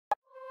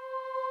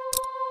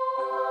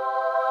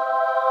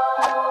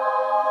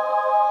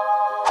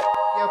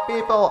up,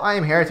 people?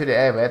 I'm here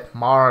today with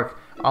Mark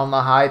on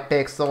the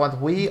Hypixel,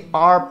 and we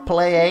are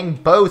playing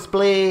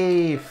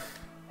spleef.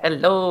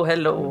 Hello,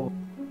 hello.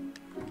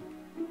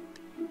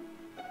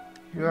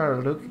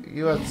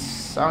 You are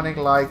sounding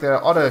like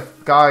the other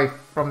guy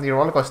from the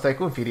Roller Coaster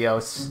Tycoon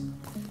videos.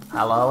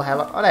 Hello,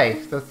 hello. Oh, hey,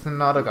 that's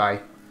another guy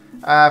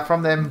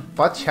from the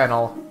bot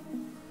channel.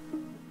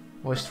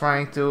 Was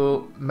trying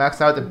to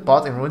max out the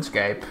bot in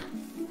RuneScape.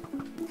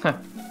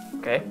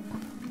 Okay.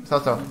 So,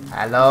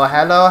 hello,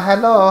 hello,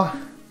 hello.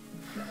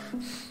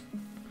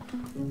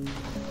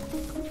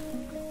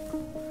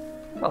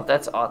 Well,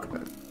 that's odd.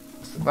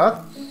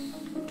 What?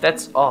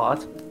 That's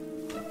odd.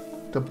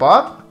 The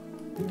bot?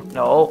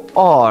 No,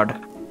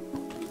 odd.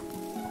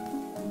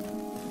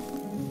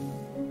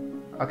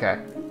 Okay.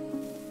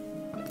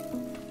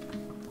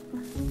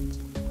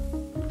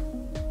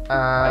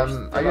 Are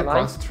you alive?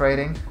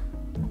 concentrating?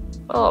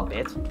 Well, a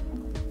bit.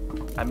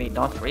 I mean,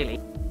 not really.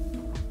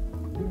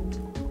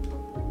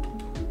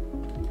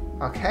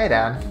 Okay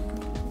then.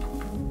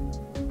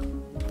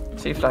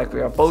 Seems like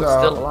we are both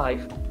still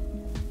alive.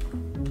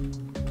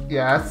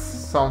 Yes,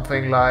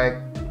 something like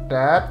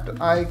that,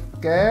 I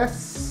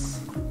guess.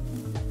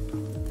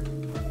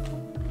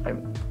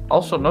 I'm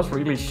also not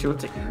really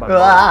shooting.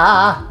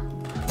 Ah!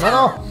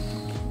 No,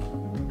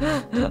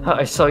 no!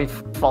 I saw it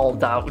fall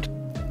down.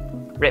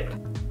 Rip.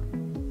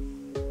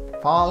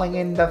 Falling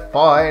in the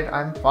void,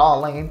 I'm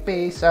falling in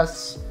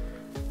pieces.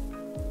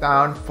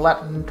 Down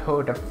flat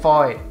into the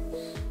void.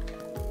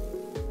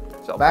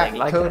 Something Back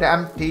like to that. the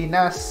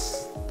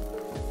emptiness.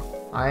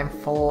 I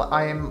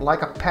am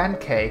like a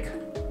pancake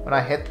when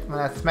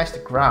I smash the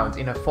ground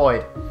in a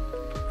void.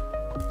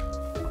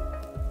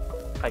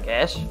 I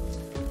guess.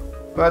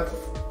 But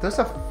does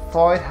a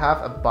void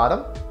have a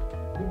bottom?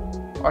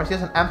 Or is it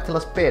just an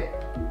emptiness pit?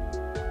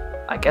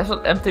 I guess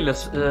an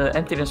emptiness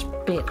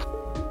pit.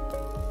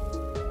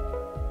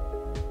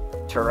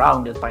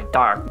 Surrounded by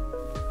dark.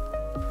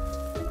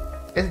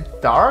 Is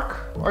it dark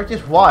or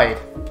just white?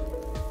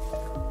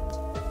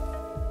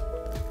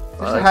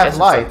 Does it have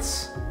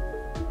lights?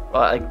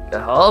 Well,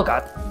 oh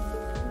god.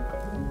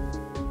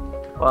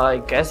 Well, I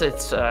guess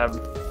it's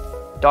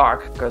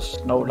dark because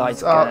no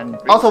lights can.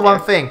 Also, reach one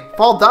there. thing: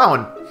 fall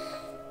down.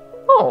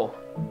 Oh,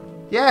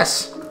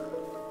 Yes.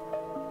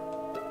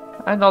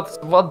 I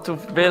not want to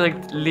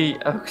willingly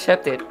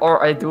accept it,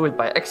 or I do it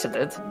by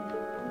accident.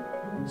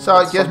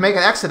 So just make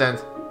an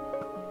accident.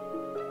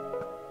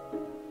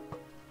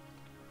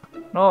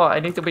 No, I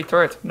need to be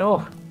third.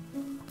 No,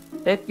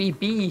 let me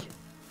be.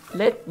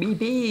 Let me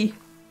be.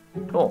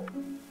 No.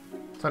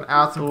 It's an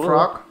awesome Cool.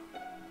 frog.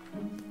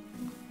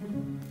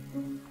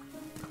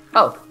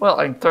 Oh, well,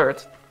 I'm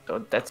third, so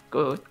that's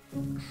good.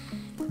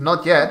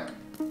 Not yet.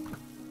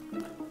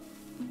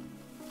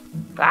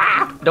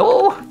 Ah,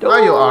 no, no.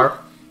 There you are.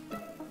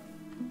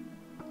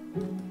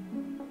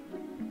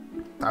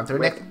 Time to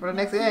for the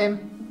next game.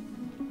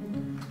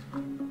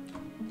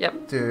 Yep.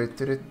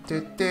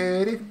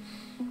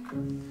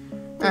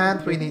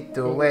 And we need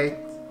to wait.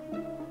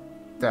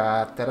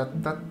 Da da da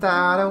da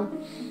da.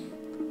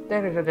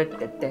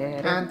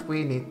 And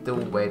we need to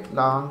wait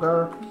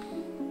longer.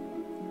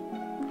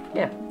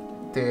 Yeah.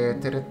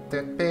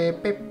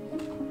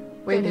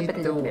 We need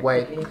to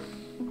wait.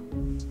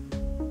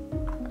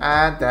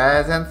 And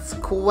there's a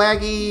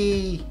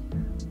Squaggy.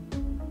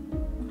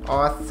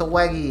 Or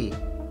Swaggy.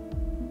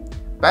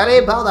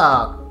 Belly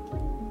Bulldog.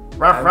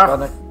 Ruff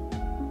ruff.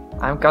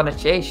 I'm gonna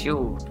chase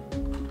you.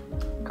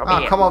 Come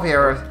here. Come over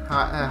here,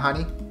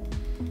 honey.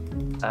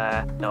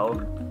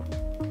 No.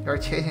 You're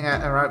chasing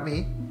around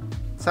me.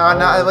 So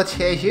now I will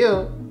chase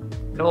you.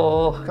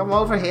 No. Come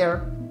over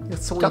here, you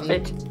Stop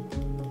sweetie. it.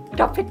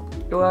 Stop it.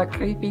 You are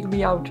creeping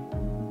me out.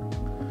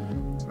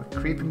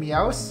 Creepy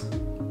meows.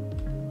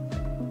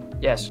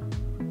 Yes.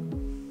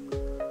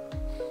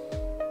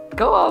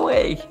 Go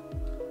away.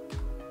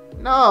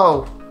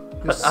 No.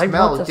 You But I'm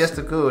smell not a just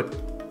too good.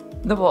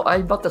 No,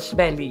 I'm not a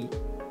smelly.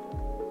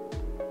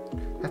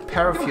 That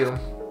perfume.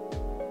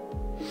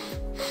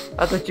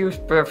 I don't use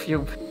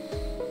perfume.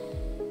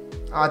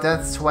 Oh,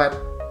 that's sweat.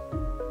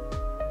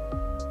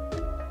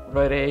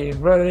 Ready,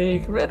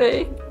 ready,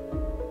 ready.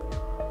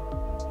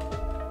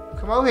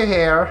 Come over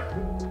here.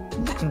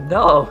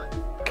 No.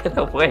 Get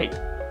away.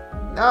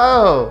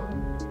 No.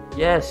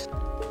 Yes.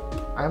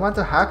 I want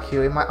to hug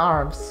you in my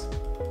arms.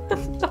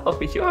 No,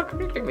 you are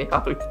creeping me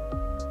out.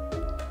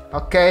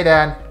 Okay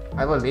then,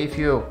 I will leave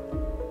you.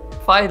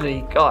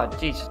 Finally, God,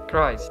 Jesus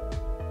Christ.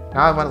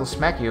 Now I want to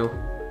smack you.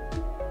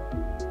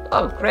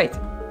 Oh, great.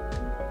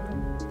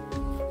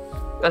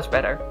 That's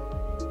better.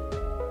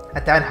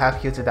 And then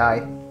hug you to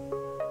die.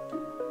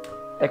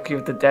 Thank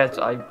you to death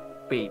I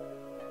beat.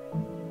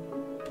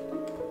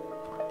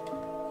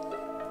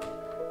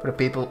 For the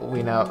people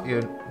we know,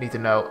 you need to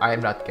know, I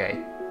am not gay.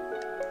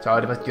 So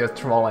I was just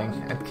trolling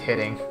and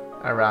kidding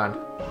around.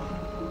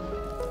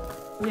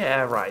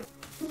 Yeah, right.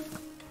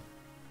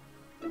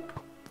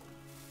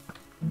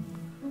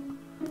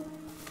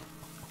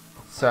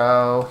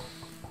 So,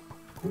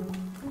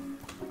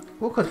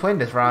 who could win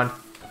this round?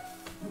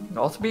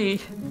 Not me.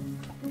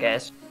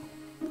 Guess.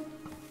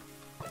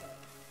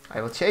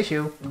 I will chase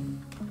you.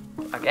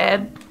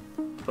 Again.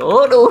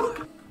 Oh no.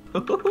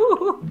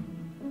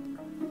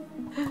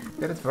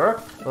 Did it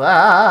work?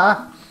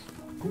 Ah.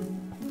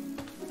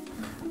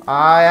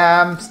 I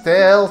am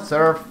still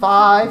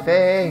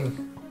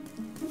surviving.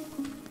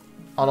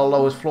 On the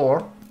lowest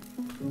floor.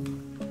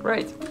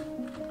 Great.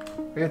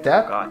 Are you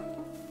dead? God.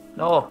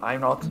 No,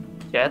 I'm not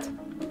yet.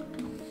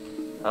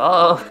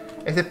 Oh.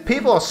 If the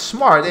people are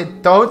smart, they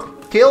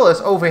don't kill us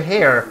over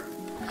here.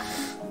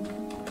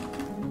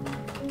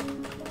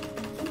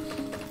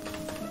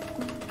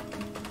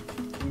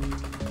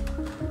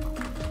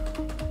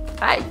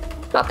 Hey,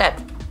 not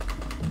that.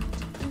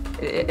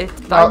 It's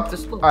time to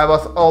stop. I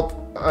was all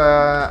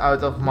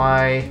out of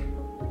my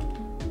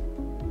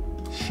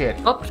shit.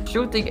 Stop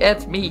shooting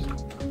at me.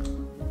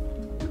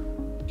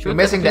 You're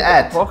missing the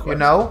ad, you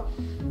know?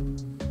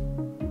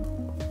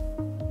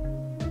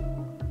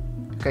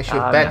 Okay,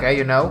 shoot back, yeah.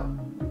 you know?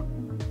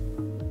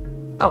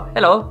 Oh,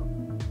 hello.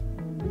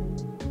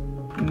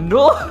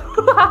 No!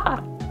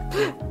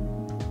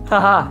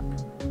 Haha.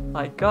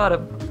 I got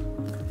him.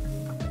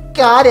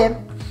 Got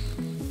him!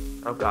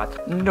 Oh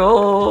god.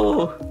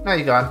 No! No,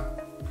 you're gone.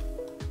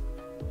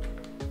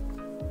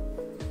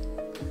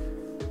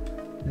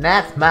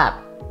 Next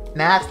map.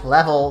 Next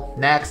level.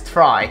 Next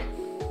try.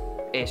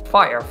 Is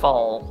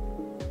Firefall.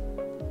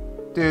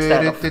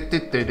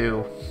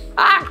 Do.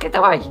 Ah, get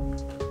away!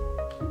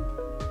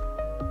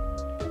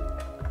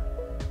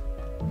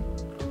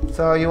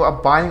 So you are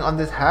buying on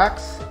this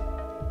hacks?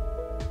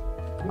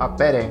 I'm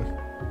betting.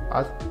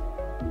 What?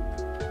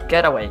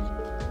 Get away.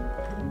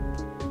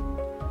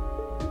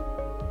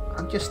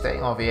 I'm just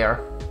staying over here.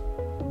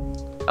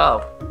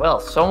 Oh, well,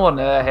 someone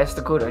has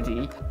the good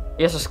idea.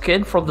 He has a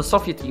skin from the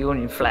Soviet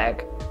Union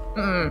flag.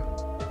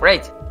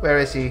 Great. Where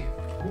is he?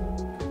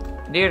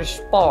 Near the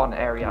spawn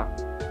area.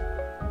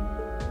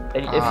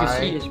 And if you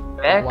see his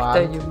back,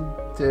 then you...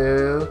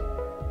 to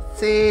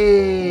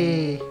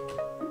see.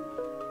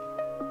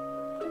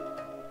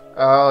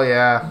 Oh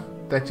yeah,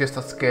 that's just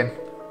a skin.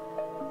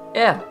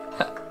 Yeah,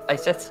 I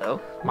said so.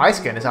 My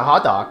skin is a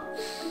hot dog.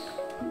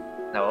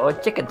 No, a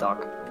chicken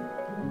dog.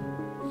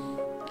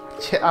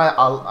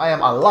 I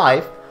am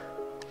alive,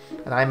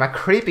 and I am a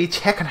creepy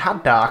chicken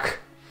hot dog.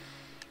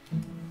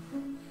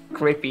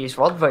 Creepy is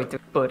one way to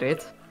put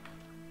it.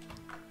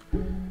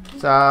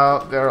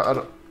 So there are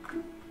other...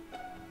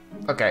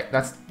 Okay,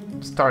 let's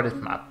start this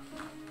map.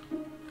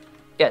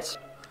 Yes.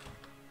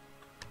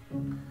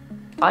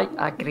 I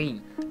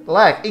agree.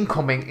 Lag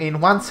incoming in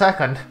 1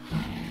 second.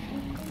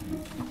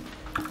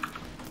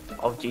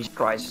 Oh Jesus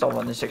Christ,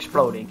 someone is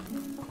exploding.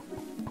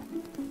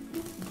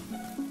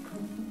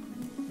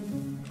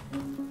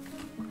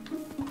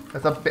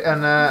 That's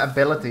an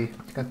ability.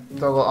 You can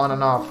toggle on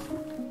and off.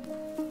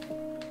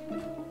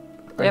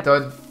 I Yep.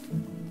 don't...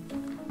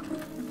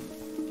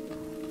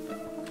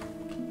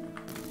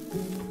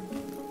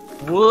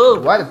 Whoa!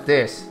 What is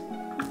this?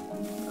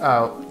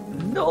 Oh.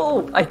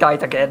 No! I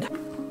died again.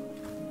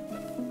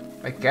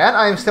 Again?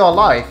 I am still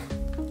alive.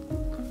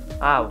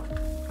 Ow.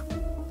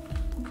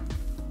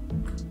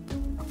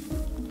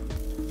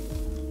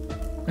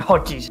 Oh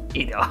jeez,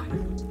 Ida.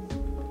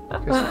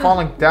 Just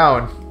falling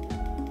down.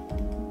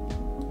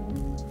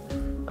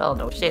 Well,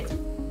 no shit.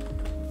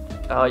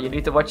 Oh, you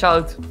need to watch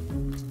out.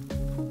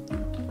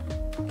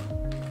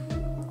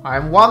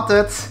 I'm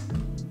wanted.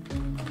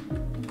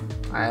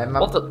 I am a...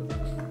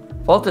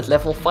 Wanted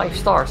level 5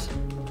 stars.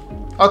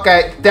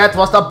 Okay, that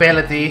was the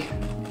ability.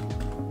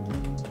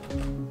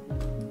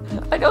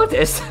 I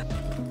noticed.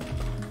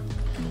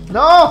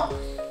 No!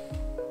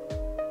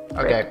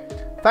 Okay,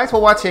 thanks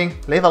for watching.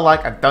 Leave a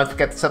like and don't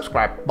forget to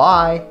subscribe.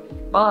 Bye.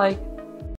 Bye.